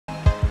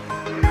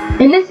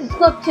And this is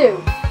clip 2.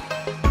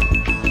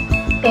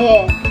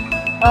 Yeah.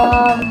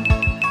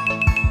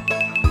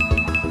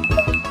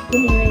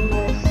 Continuing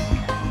this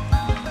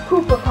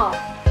Poopa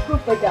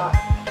dot.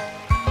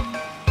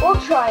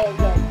 We'll try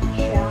again,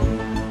 shall we?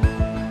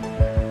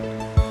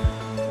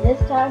 This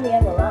time we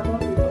have a lot more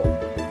people.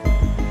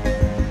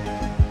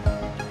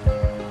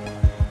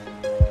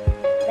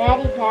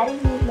 Maddie Patty?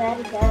 Who's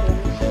Maddie Patty?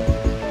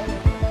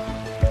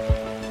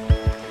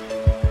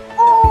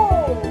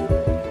 Oh!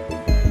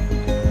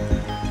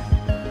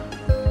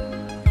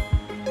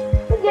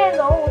 We're getting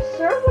the whole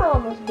server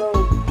on this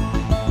boat.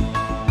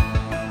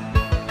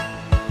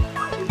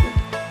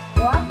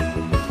 What?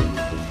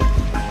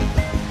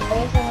 I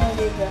guess I'm gonna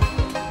do this.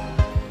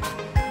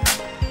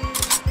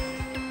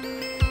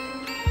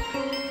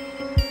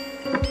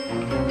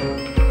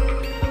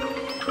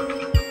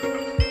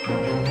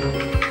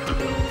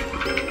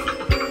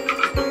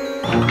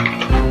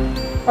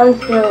 I'm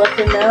just gonna let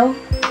them know.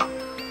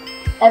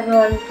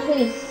 Everyone,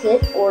 please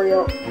sit, or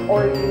you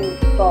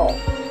fall.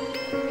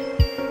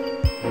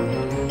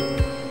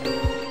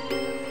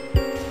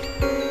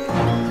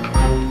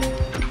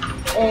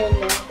 In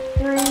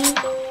 3,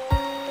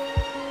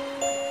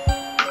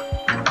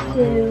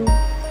 2.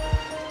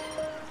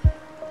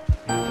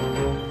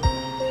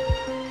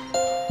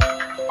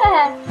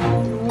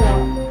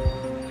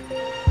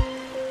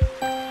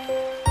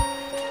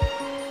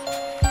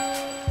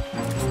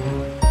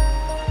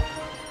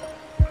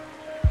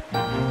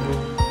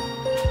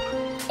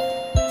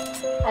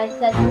 I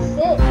said to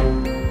sit.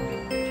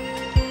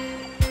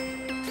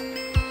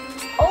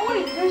 Oh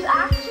wait, there's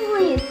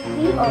actually a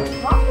seat on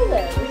top of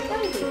there. This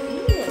guy's a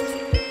genius.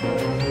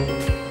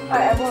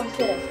 Alright, everyone's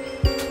sitting.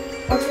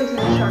 Let's go to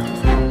the shark.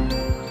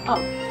 Oh.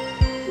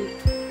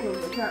 Go to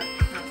the shark.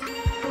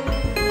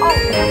 Oh.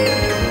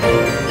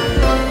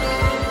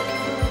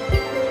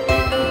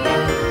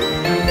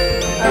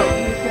 Oh,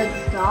 you said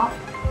stop.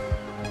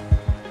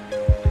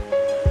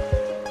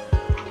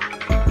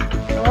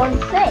 Everyone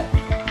sit.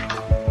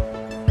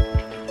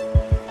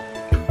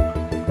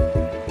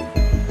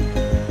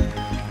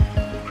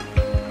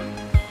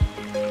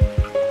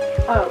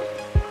 Oh,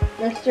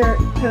 Mr.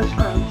 Toast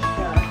Crunch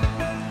guy.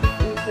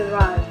 He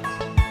survived.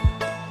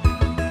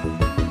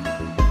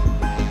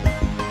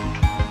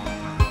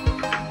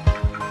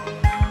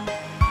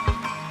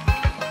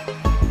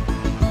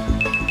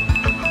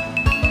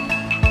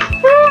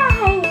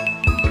 Hi!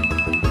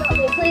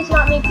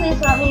 Not me, please,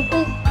 not me,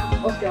 please.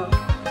 Let's go.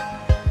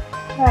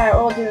 Alright,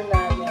 we'll do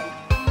that again.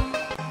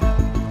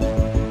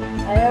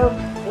 I hope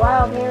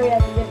Wild Mary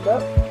has a good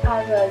boat,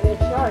 has a good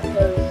shark,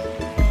 because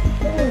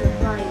they're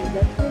trying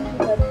to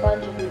a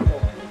bunch of people.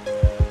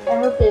 I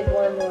hope they've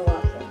learned their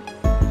lesson.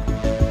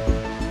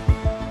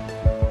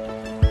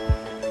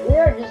 We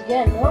are just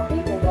getting more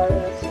people by the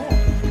set.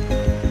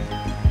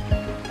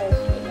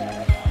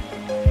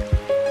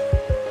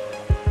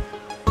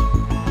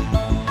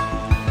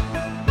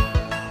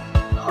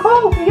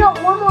 Oh, we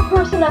got one more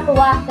person at the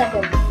last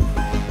second.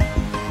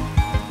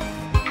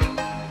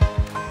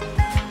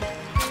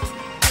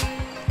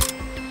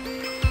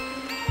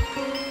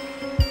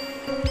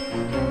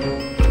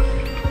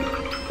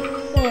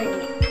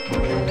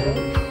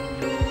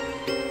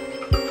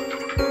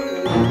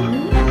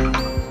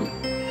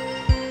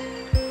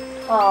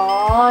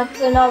 Aww, it's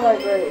another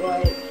great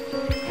white.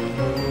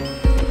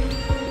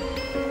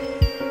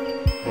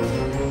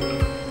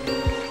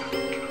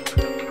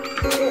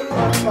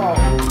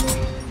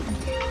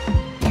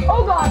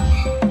 Oh gosh!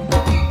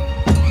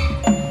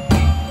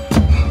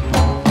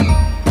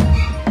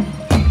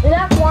 And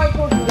that's why I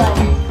told you guys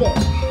to sit.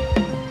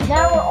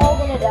 Now we're all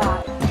gonna die.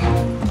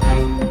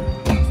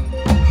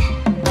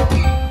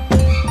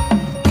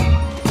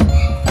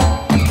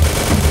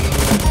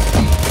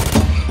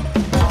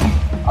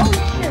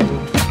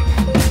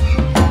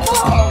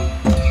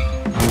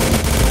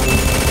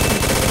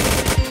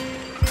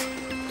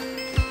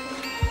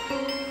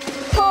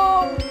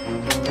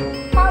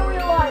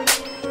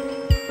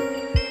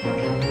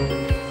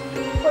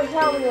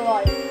 How your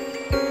life?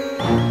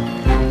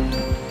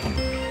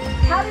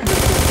 How did we?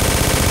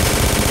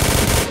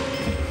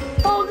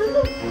 Oh, this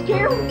is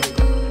scary.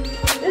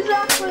 This is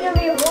actually gonna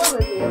be a horror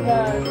movie with a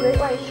great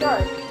white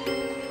shark.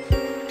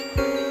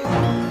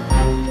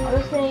 I'm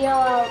just gonna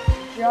yell out,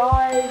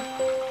 Jaws,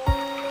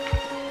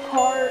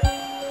 Part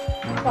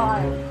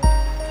 5.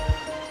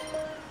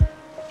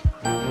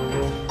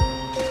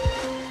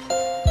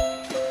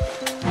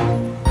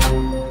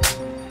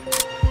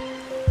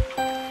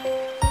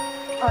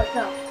 Oh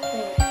no.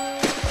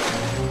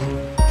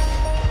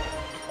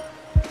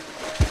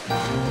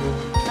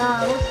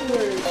 What's the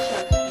word?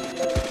 Sharks.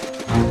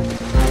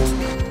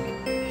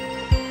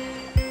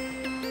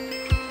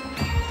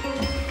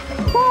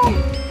 Oh!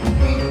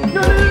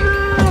 No!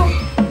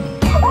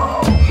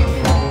 Oh!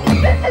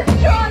 This is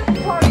Jaws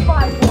Part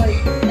 5, boys.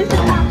 This is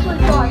actually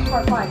Jaws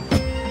Part 5.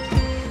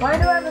 Why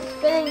do I have a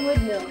spinning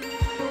windmill?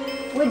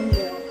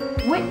 Windmill.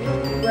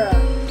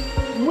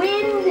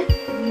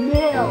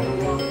 Windmill.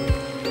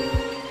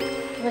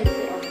 Let's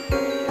see.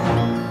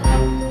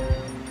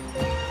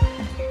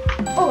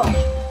 Oh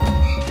gosh.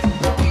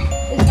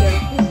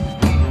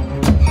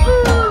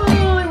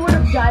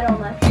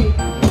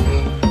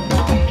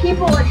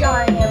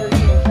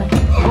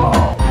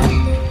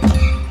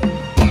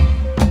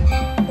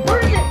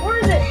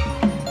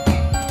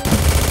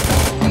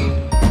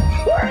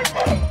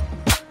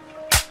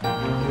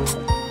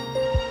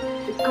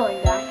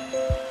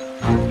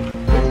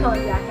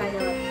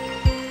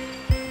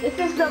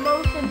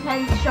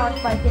 intense shark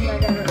bite thing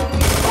I've ever.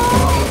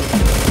 Oh!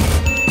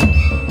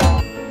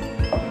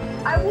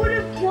 I would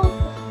have killed.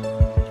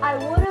 I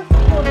would have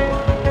killed him.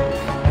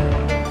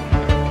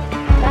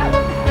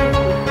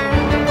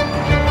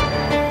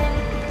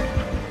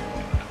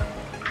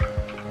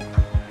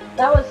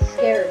 That was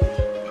scary.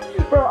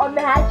 Bro,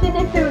 imagine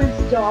if it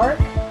was dark.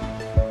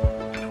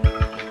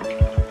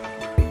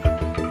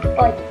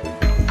 Like,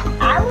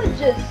 I would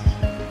just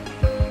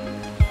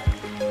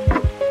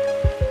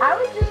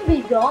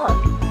be gone.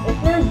 If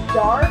it was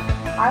dark,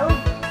 I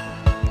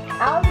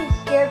would be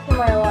scared for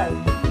my life.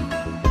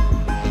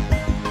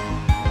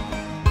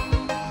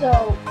 So,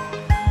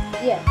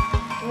 yeah,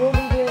 we'll be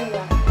doing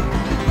that.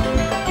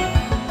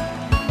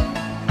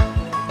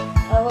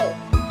 Oh wait.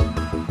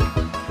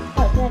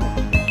 Oh, damn it.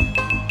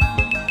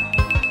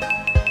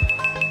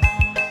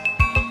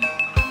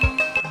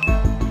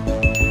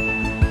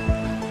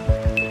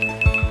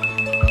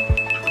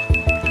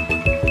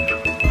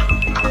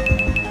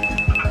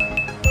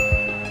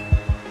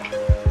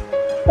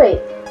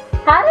 Wait,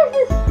 how does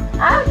this?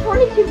 I have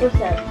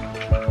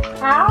 22%.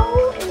 How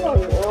in the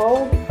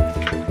world?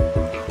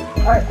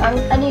 Alright, I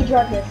need to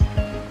drug this.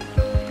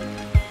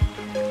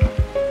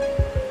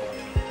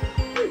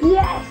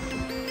 Yes!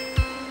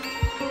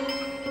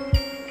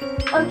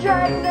 I'm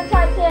driving the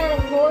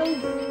Titanic,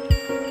 boys!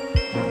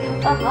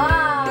 Aha!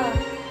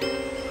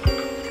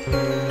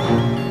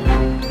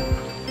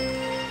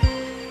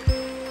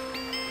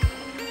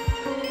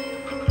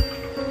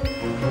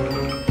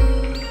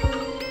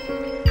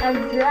 I'm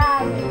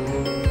driving.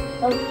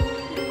 Oh,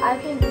 I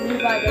think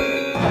Levi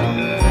doesn't.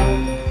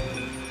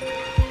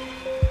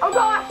 Oh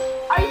gosh!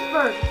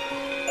 Iceberg!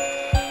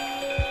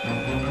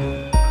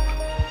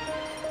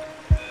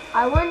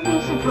 I wouldn't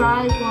be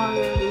surprised while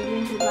we're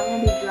leaving because I'm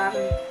going to be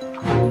driving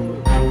crazy.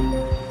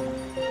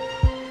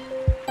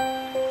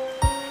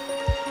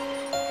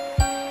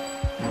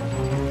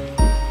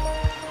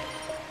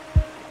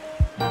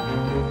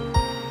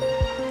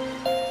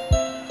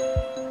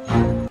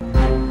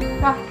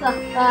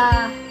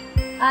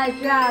 I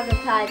drive the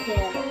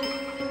Titanic.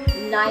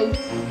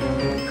 Nice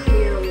and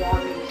clear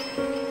waters.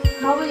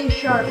 Probably a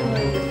shark going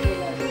to hit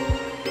us.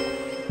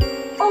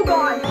 Oh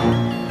god!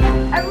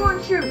 Everyone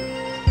shoot!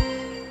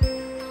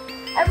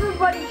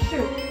 Everybody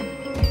shoot!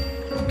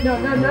 No,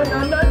 no, no, no,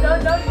 no, no,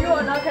 no, you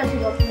are not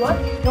catching up. What?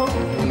 No,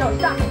 no,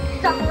 stop it!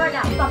 Stop it right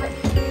now, stop it!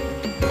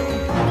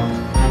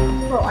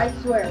 Bro, I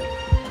swear.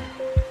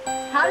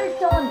 How did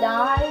someone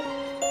die?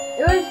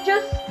 It was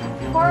just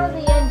part of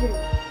the engine.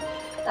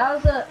 That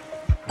was a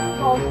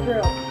false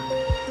drill.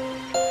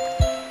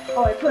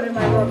 Oh, I put in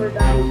my rubber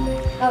ducky.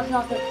 That's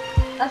not the.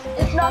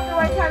 It's not the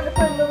right time to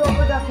put in the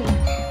rubber ducky.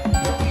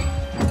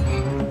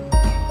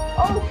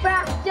 Oh,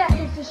 back deck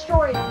is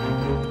destroyed.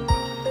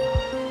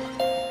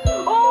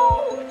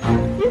 Oh,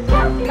 he's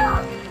catching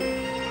up.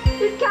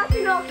 He's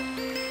catching up.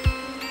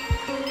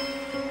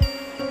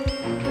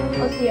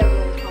 Let's see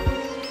everyone's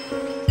comments.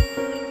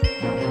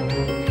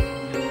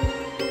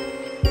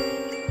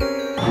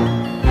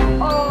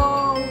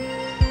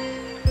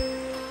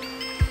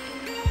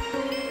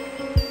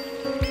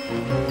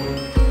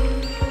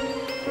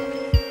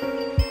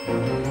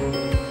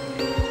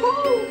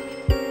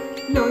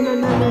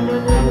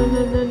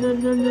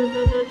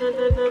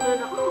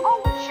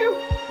 Oh, shoot!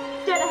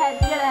 Get ahead,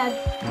 get ahead.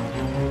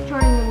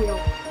 Turn the wheel.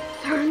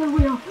 Turn the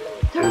wheel.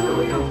 Turn the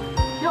wheel.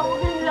 No,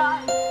 we're gonna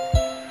die.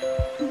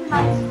 It's an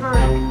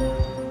iceberg.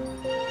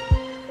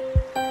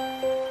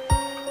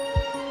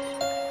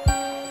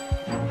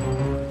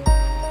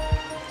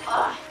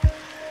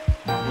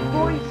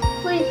 Boys,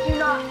 please do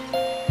not.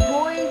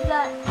 Boys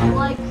that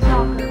like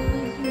soccer,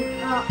 please do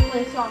not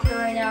play soccer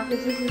right now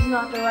because this is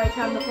not the right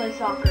time to play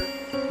soccer.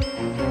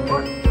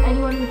 Or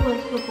anyone who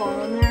plays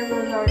football, and there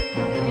goes our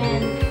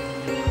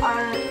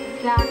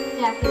back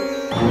deck is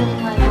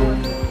spinning like a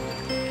windmill.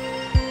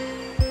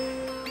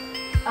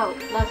 Oh,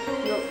 that's the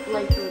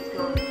light that's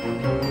gone.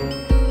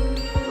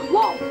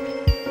 Whoa!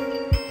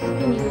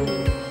 Spinny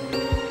Winnie.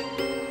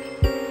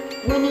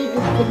 Winnie the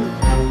spinny.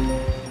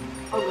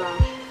 Oh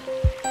gosh.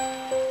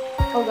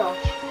 Oh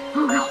gosh.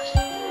 Oh gosh.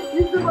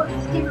 This is the most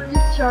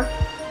scariest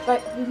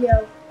Sharkbite video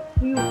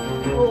we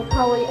will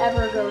probably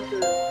ever go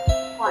through.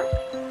 Why?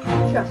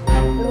 Trust me,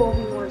 it will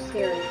be more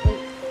scary. And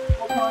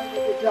we'll probably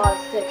make the jaws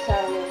sticks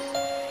out of this.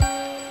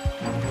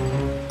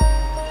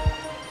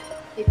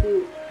 If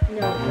you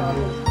know what jaws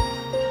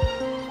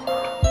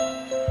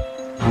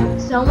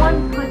is. Someone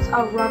puts a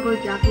rubber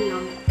ducky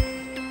on it.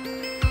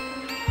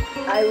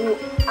 I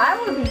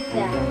will be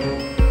sad.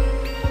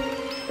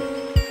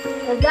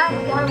 Because that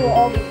one will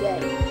all be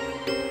dead.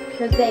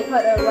 Because they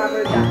put a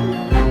rubber ducky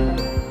on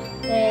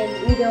it. And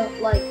we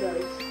don't like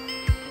those.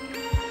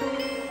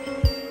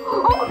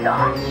 Oh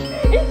gosh!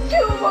 It's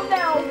two of them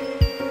now!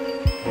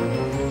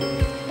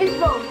 It's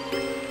both.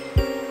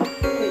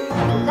 Wait,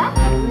 is that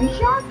 3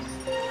 sharks?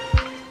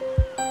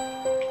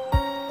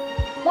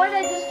 Why did I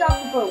just stop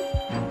the boat?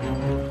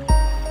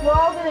 We're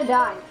all gonna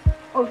die.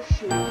 Oh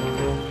shoot.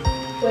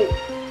 Wait.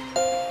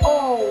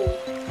 Oh,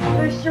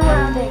 they're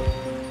surrounding.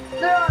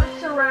 They are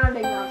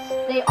surrounding us.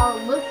 They they are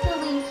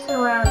literally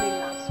surrounding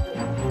us.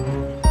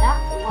 That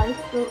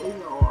lifeboat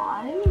is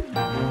alive?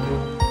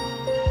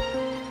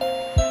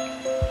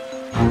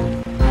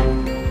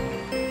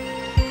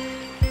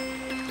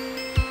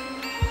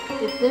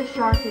 If this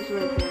shark is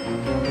right there.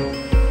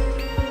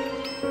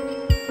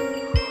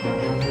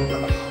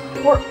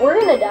 We're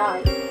gonna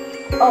die.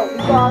 Oh, we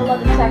got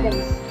 11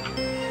 seconds.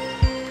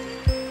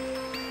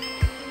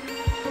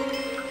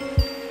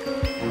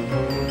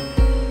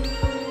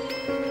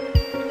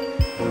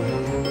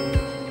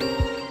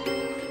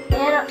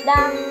 And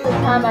that's the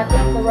time I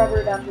picked the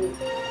rubber ducky.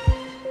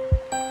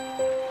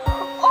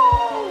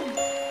 Oh!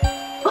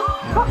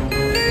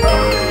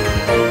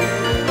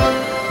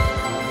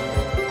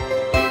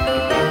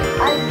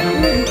 I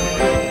did.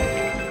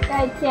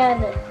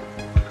 Titanic.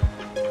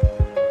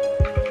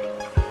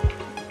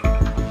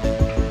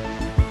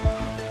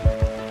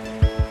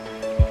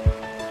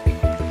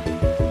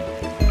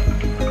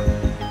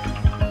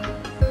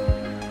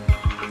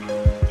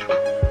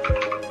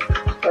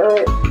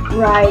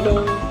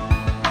 Riding.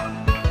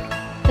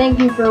 Thank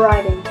you for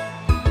riding.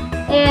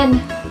 And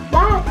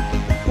that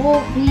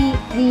will be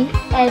the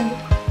end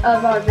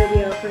of our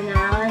video for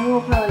now, and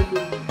we'll probably do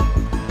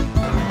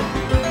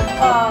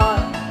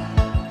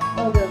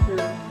we'll go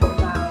through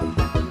about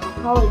I'll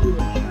probably do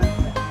it.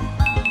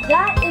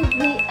 That is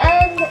the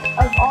end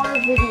of our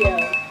video.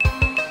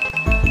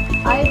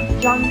 I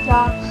jumped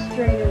off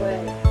straight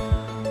away.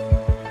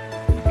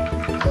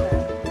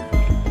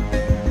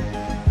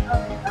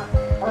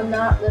 I'm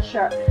not the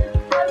shark.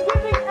 I'm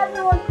giving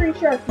everyone free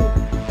shark food.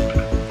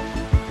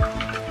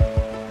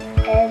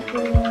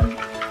 Everyone.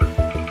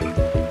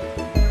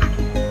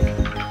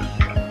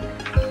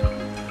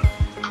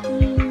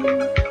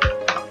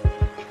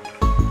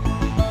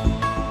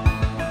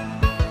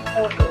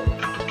 Okay.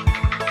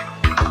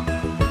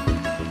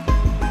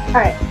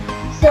 Alright,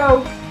 so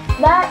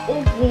that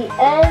is the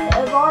end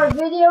of our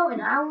video,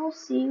 and I will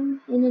see you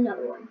in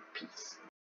another one. Peace.